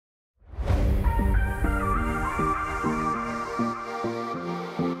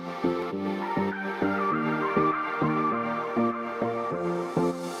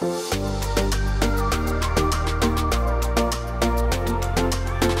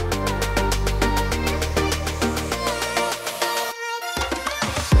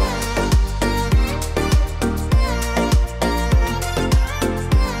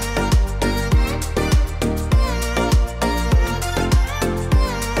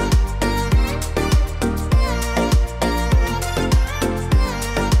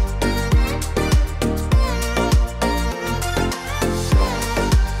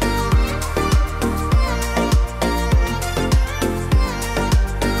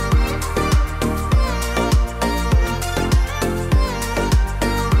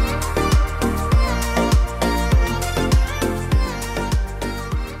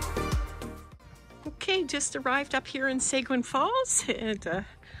arrived up here in Seguin Falls and a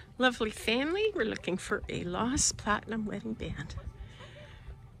lovely family. We're looking for a lost platinum wedding band.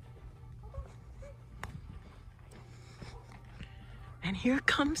 And here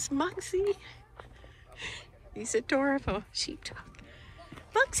comes Mugsy. He's adorable. Sheepdog.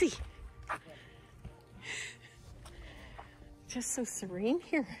 Mugsy. Just so serene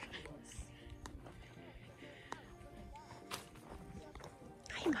here.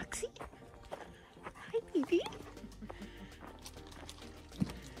 Hi, Mugsy. Hi, baby.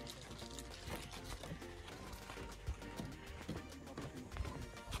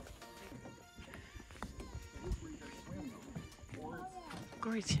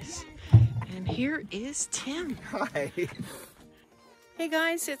 Gorgeous. And here is Tim. Hi. Hey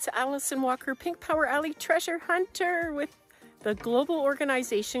guys, it's Allison Walker, Pink Power Alley treasure hunter with the global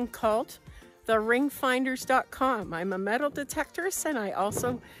organization called theringfinders.com. I'm a metal detectorist and I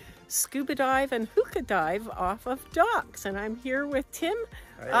also scuba dive and hookah dive off of docks. And I'm here with Tim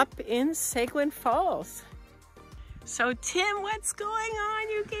up in Seguin Falls. So Tim, what's going on?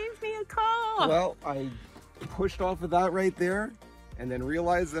 You gave me a call. Well, I pushed off of that right there and then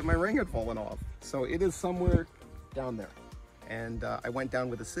realized that my ring had fallen off. So it is somewhere down there. And I went down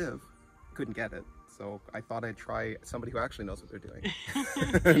with a sieve, couldn't get it. So I thought I'd try somebody who actually knows what they're doing.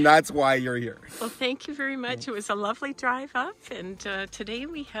 And that's why you're here. Well, thank you very much. It was a lovely drive up. And today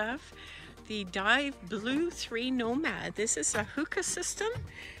we have the Dive Blue 3 Nomad. This is a hookah system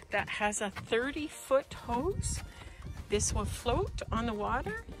that has a 30-foot hose. This will float on the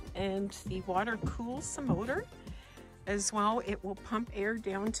water and the water cools the motor. As well, it will pump air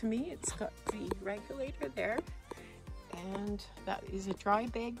down to me. It's got the regulator there. And that is a dry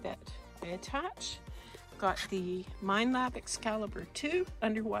bag that I attach. Got the MindLab Excalibur 2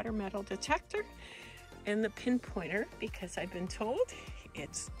 underwater metal detector and the pinpointer because I've been told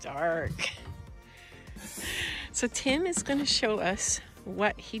it's dark. So Tim is going to show us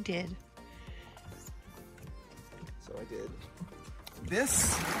what he did. So I did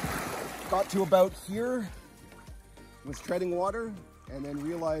this, got to about here, was treading water, and then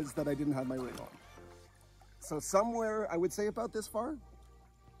realized that I didn't have my ring on. So somewhere, I would say about this far.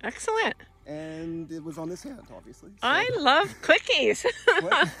 Excellent. And it was on this hand, obviously. So. I love quickies.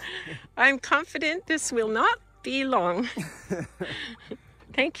 I'm confident this will not be long.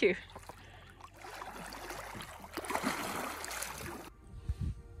 Thank you.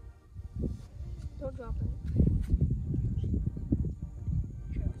 Don't drop it.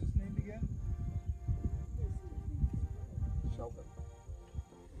 What's his name again? Sheldon.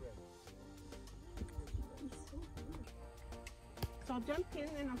 So I'll jump in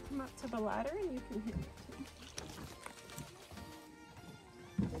and I'll come up to the ladder and you can hit it.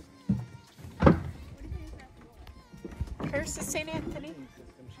 Here's the St. Anthony.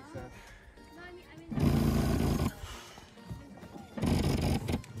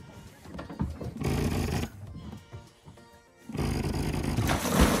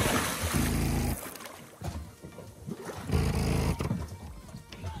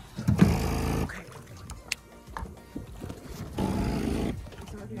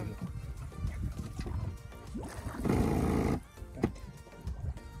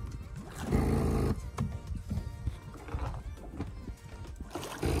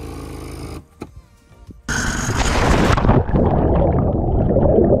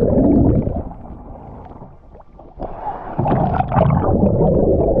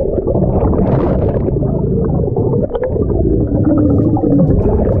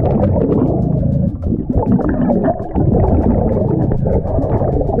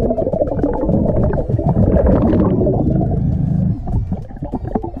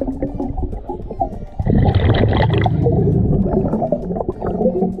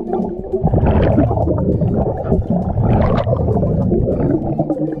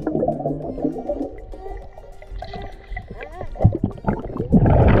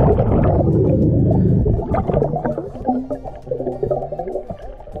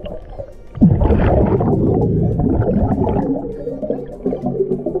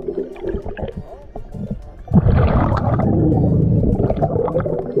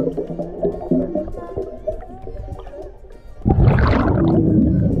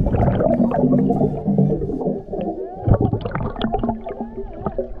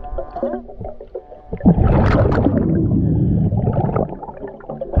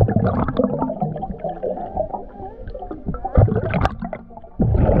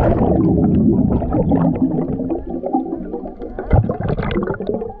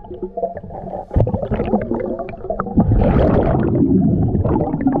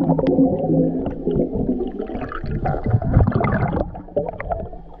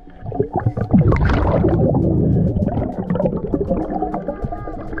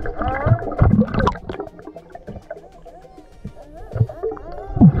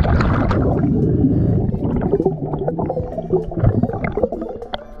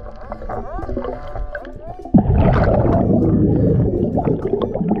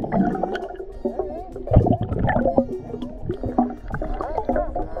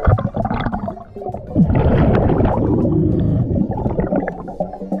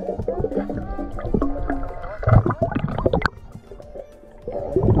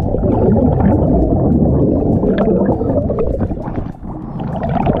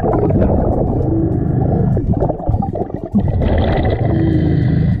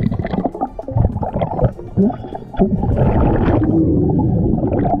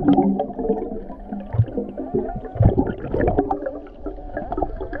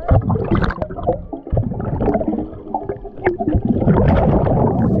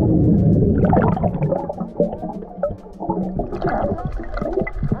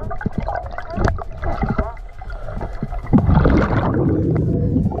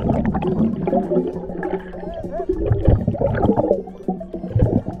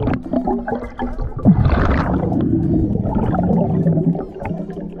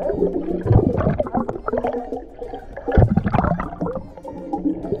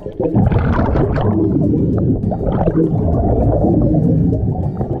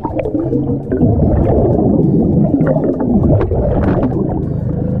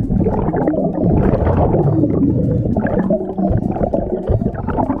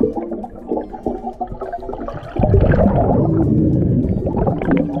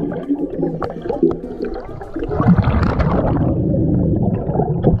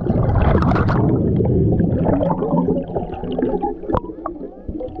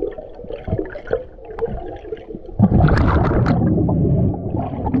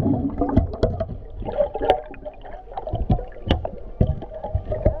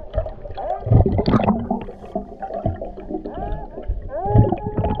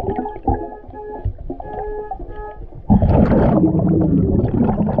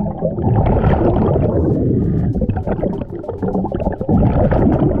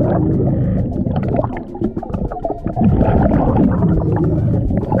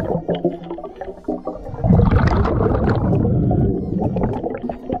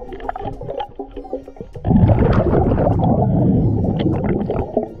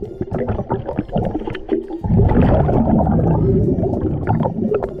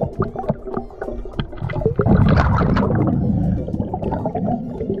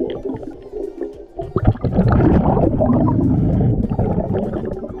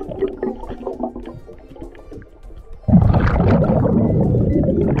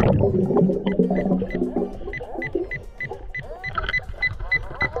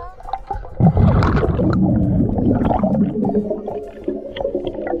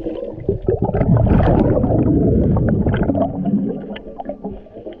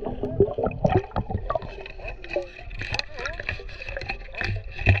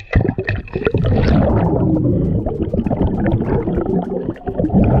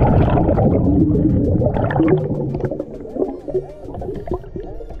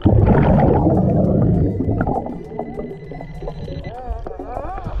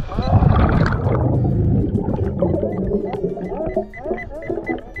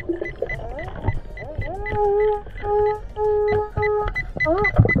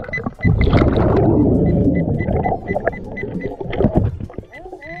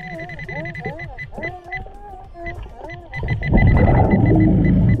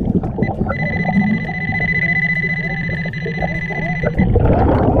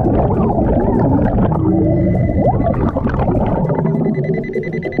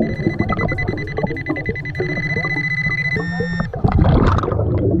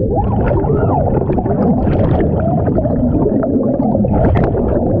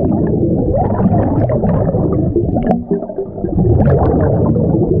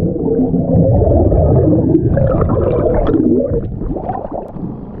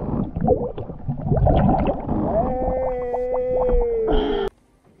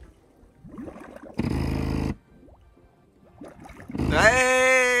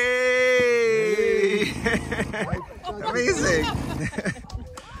 Hey! Amazing!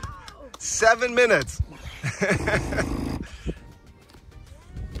 7 minutes.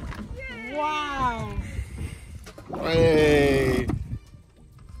 Wow! Hey!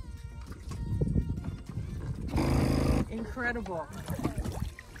 Incredible.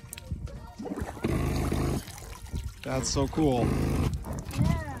 That's so cool.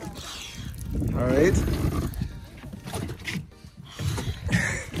 Yeah. All right.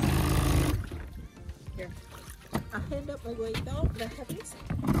 Here. I'll hand up my weight belt, the heavies.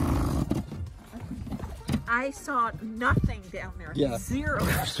 I saw nothing down there. Yeah. Zero.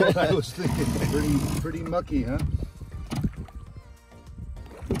 That's what I was thinking. Pretty mucky, huh?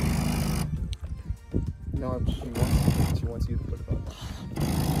 No, she wants you to put it on.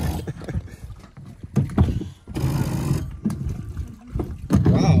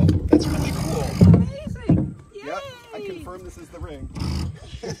 the ring.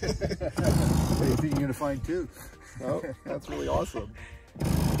 Hey, you think you're gonna find two? Oh, that's really awesome.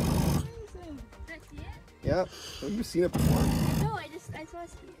 That's it? Yeah, well, you've seen it before. No, I saw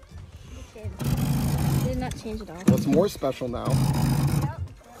it. Okay. Did not change it all. Well, it's more special now. Yep.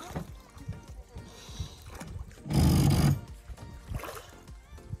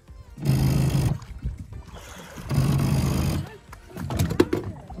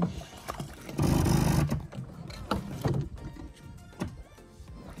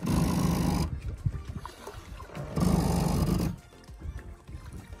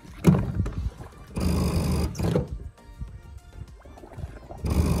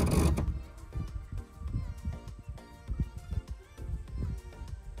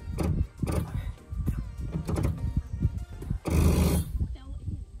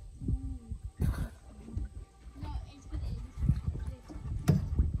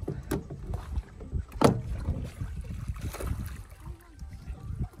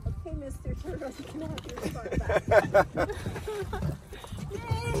 Mr. Turtle, you can have your spot back.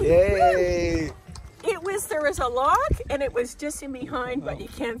 Yay! There was a log and it was just in behind, but you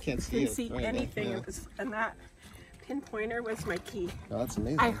can't see right anything. now, yeah. It was, and that pinpointer was my key. Oh, that's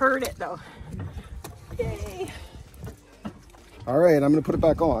amazing. I heard it though. Yay! All right, I'm gonna put it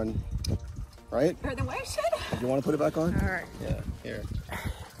back on. Right? Or the way I should. You want to put it back on? All right. Yeah. Here.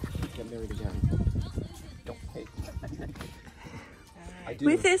 Get married again. Don't. Hey. I do.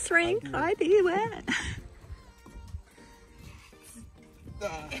 With this ring, I do it.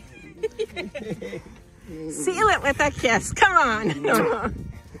 Seal it with a kiss. Come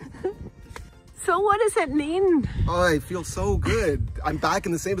on. So what does it mean? Oh, I feel so good. I'm back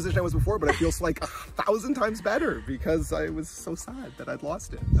in the same position I was before, but it feels like 1,000 times better because I was so sad that I'd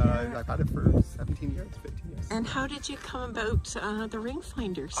lost it. I've had it for 17 years, 15 years. And how did you come about the ring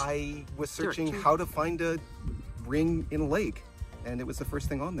finders? I was searching how to find a ring in a lake, and it was the first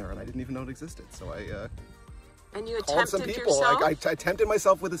thing on there, and I didn't even know it existed. So I and you called some attempted people. yourself? I tempted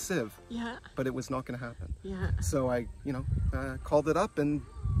myself with a sieve, Yeah. but it was not going to happen. Yeah. So I, called it up, and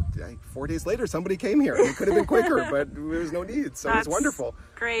 4 days later, somebody came here. It could have been quicker, but there was no need. So it was wonderful.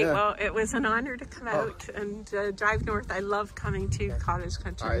 Great. Yeah. Well, it was an honor to come out and drive north. I love coming to cottage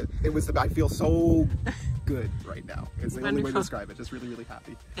country. I feel so good right now. It's the only way to Wonderful. describe it. Just really, really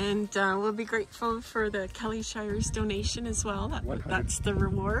happy. And we'll be grateful for the Kelly Shire's donation as well. That's the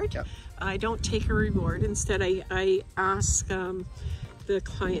reward. Yeah. I don't take a reward. Instead, I ask the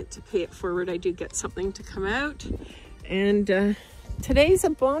client to pay it forward. I do get something to come out. And today's a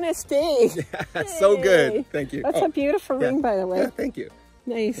bonus day. Yeah, so good. Thank you. That's a beautiful ring, by the way. Yeah, thank you.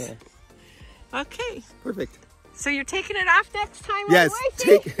 Nice. Yeah. Okay. Perfect. So you're taking it off next time? Yes, on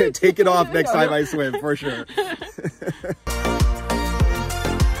the way, take it off next time I swim, for sure.